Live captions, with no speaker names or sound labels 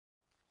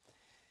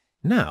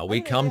Now we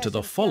come to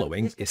the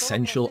following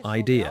essential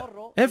idea.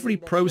 Every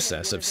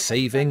process of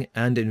saving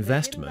and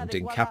investment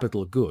in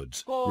capital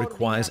goods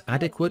requires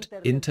adequate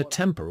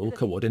intertemporal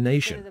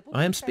coordination.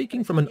 I am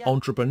speaking from an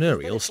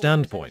entrepreneurial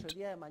standpoint.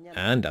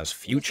 And as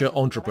future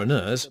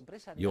entrepreneurs,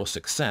 your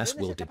success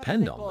will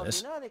depend on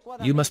this.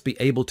 You must be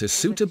able to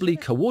suitably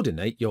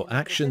coordinate your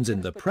actions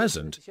in the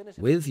present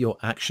with your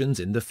actions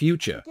in the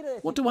future.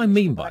 What do I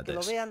mean by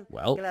this?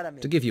 Well,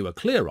 to give you a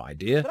clear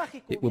idea,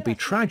 it would be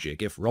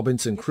tragic if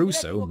Robinson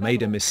Crusoe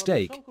made a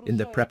mistake in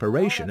the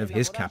preparation of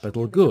his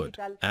capital good,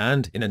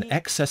 and in an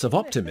excess of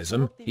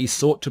optimism, he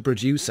sought to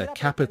produce a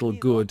capital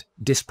good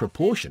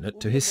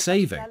disproportionate to his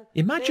saving.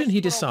 Imagine he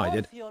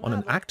decided on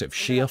an act of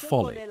sheer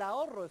folly.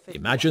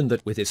 Imagine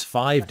that with his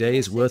 5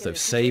 days' worth of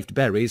saved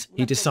berries,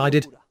 he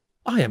decided,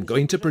 I am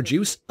going to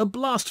produce a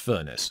blast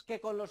furnace.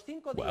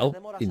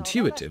 Well,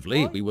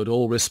 intuitively, we would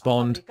all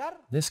respond,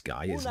 this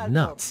guy is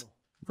nuts.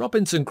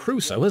 Robinson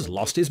Crusoe has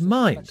lost his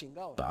mind.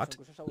 But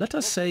let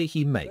us say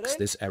he makes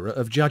this error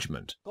of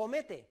judgment.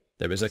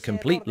 There is a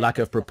complete lack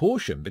of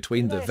proportion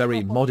between the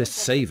very modest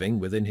saving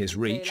within his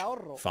reach,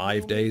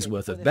 5 days'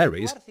 worth of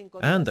berries,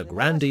 and the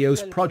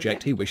grandiose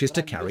project he wishes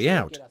to carry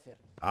out.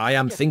 I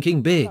am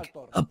thinking big,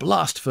 a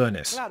blast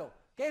furnace.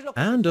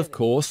 And of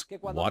course,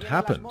 what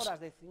happens?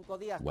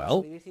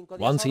 Well,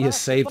 once he has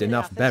saved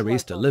enough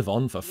berries to live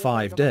on for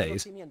 5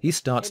 days, he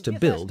starts to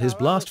build his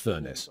blast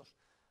furnace.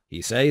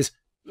 He says,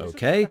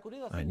 okay,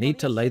 I need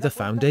to lay the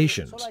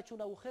foundations.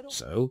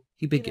 So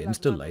he begins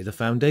to lay the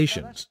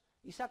foundations.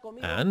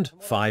 And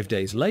 5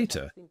 days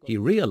later, he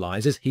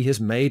realizes he has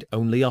made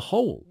only a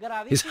hole.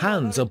 His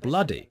hands are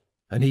bloody,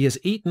 and he has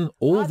eaten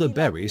all the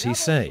berries he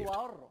saved.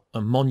 A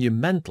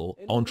monumental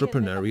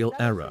entrepreneurial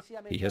error.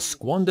 He has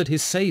squandered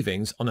his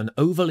savings on an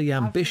overly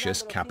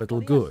ambitious capital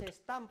good.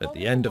 At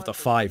the end of the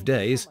 5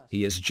 days,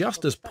 he is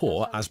just as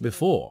poor as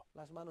before.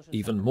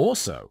 Even more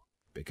so,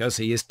 because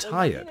he is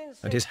tired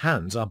and his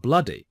hands are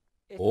bloody.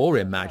 Or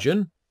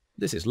imagine,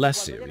 this is less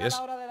serious,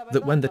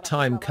 that when the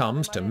time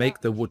comes to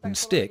make the wooden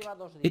stick,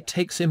 it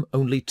takes him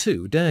only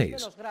 2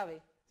 days.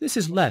 This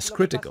is less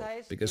critical,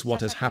 because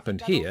what has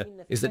happened here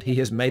is that he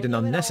has made an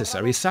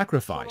unnecessary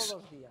sacrifice.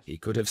 He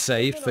could have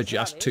saved for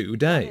just 2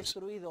 days.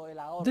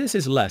 This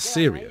is less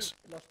serious.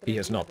 He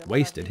has not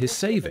wasted his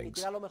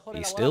savings.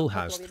 He still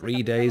has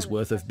 3 days'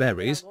 worth of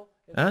berries,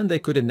 and they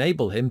could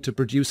enable him to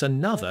produce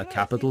another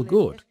capital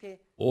good,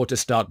 or to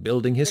start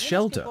building his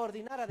shelter.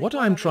 What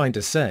I'm trying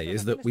to say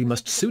is that we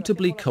must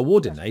suitably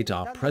coordinate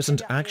our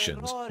present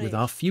actions with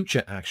our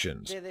future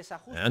actions,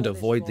 and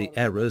avoid the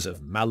errors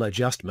of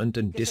maladjustment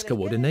and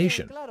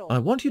discoordination. I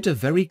want you to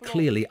very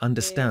clearly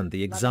understand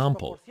the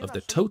example of the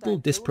total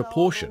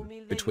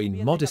disproportion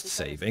between modest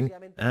saving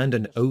and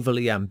an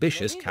overly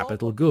ambitious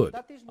capital good.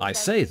 I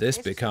say this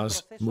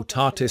because,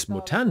 mutatis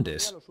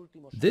mutandis,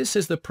 this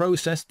is the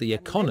process the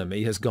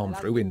economy has gone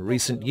through in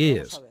recent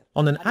years.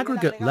 On an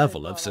aggregate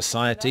level of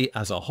society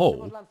as a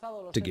whole,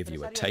 to give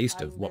you a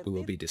taste of what we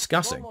will be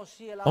discussing,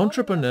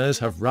 entrepreneurs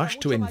have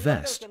rushed to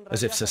invest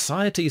as if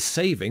society's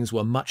savings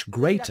were much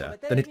greater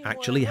than it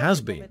actually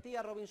has been.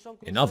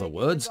 In other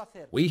words,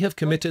 we have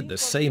committed the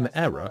same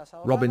error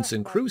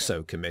Robinson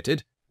Crusoe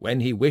committed when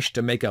he wished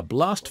to make a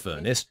blast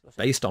furnace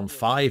based on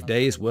 5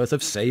 days' worth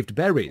of saved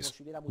berries.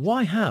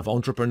 Why have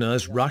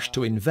entrepreneurs rushed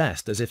to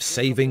invest as if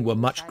saving were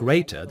much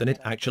greater than it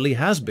actually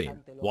has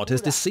been? What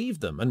has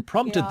deceived them and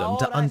prompted them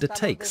to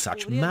undertake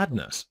such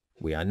madness?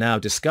 We are now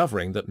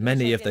discovering that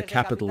many of the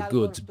capital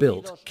goods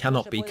built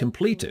cannot be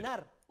completed,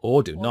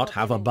 or do not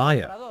have a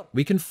buyer.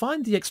 We can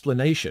find the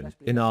explanation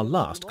in our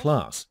last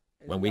class,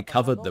 when we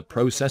covered the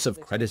process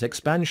of credit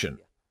expansion.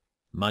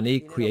 Money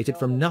created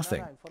from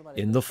nothing,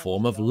 in the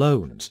form of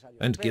loans,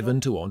 and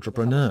given to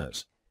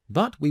entrepreneurs.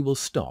 But we will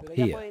stop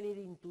here.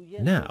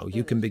 Now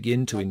you can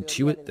begin to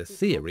intuit the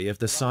theory of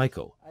the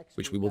cycle,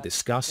 which we will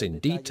discuss in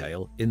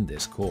detail in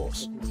this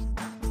course.